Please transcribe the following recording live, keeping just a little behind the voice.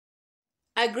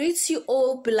I greet you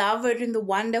all, beloved, in the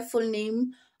wonderful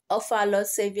name of our Lord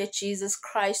Savior Jesus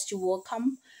Christ. You're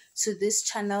welcome to this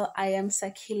channel. I am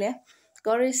Sakile.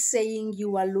 God is saying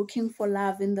you are looking for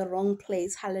love in the wrong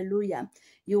place. Hallelujah.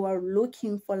 You are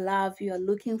looking for love. You are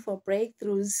looking for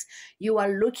breakthroughs. You are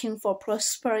looking for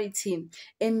prosperity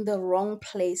in the wrong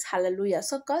place. Hallelujah.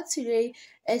 So God today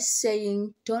is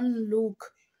saying, don't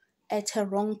look at a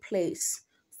wrong place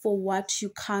for what you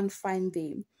can't find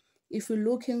there. If you're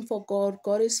looking for God,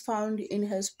 God is found in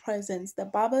His presence. The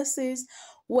Bible says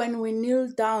when we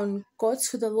kneel down, go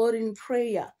to the Lord in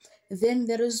prayer, then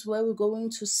that is where we're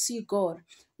going to see God.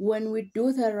 When we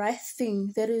do the right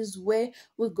thing, that is where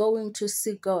we're going to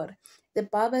see God. The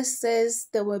Bible says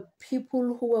there were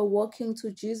people who were walking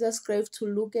to Jesus' grave to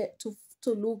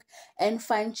look and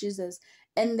find Jesus.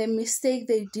 And the mistake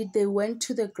they did, they went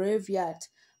to the graveyard.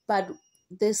 But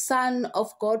the Son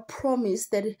of God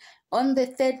promised that on the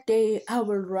third day I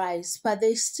will rise. But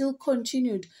they still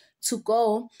continued to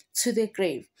go to the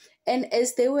grave. And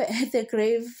as they were at the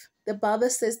grave, the Bible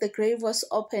says the grave was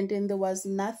opened and there was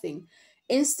nothing.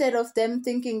 Instead of them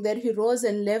thinking that he rose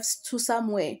and left to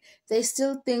somewhere, they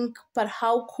still think, but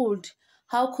how could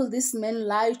this man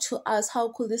lie to us?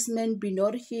 How could this man be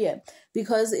not here?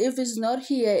 Because if he's not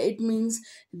here, it means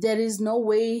there is no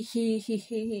way he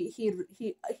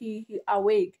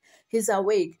awake. He's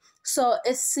awake. So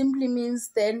it simply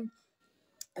means then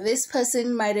this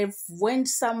person might have went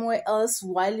somewhere else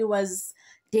while he was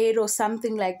dead or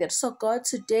something like that. So God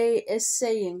today is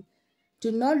saying,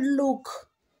 do not look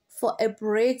for a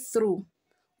breakthrough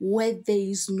where there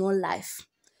is no life.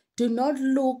 Do not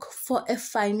look for a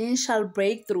financial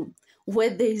breakthrough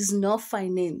where there is no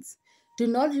finance. Do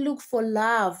not look for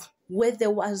love where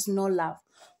there was no love.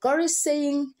 God is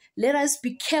saying, let us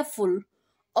be careful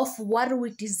of what we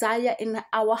desire in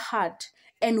our heart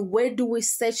and where do we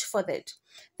search for that.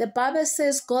 The Bible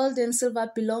says gold and silver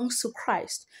belongs to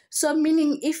Christ. So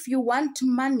meaning if you want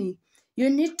money, you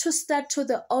need to start to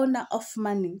the owner of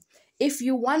money. If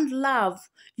you want love,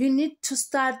 you need to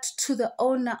start to the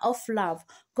owner of love.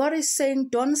 God is saying,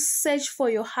 don't search for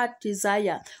your heart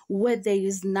desire where there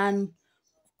is none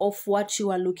of what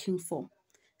you are looking for.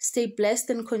 Stay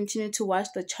blessed and continue to watch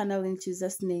the channel in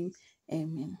Jesus' name.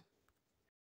 Amen.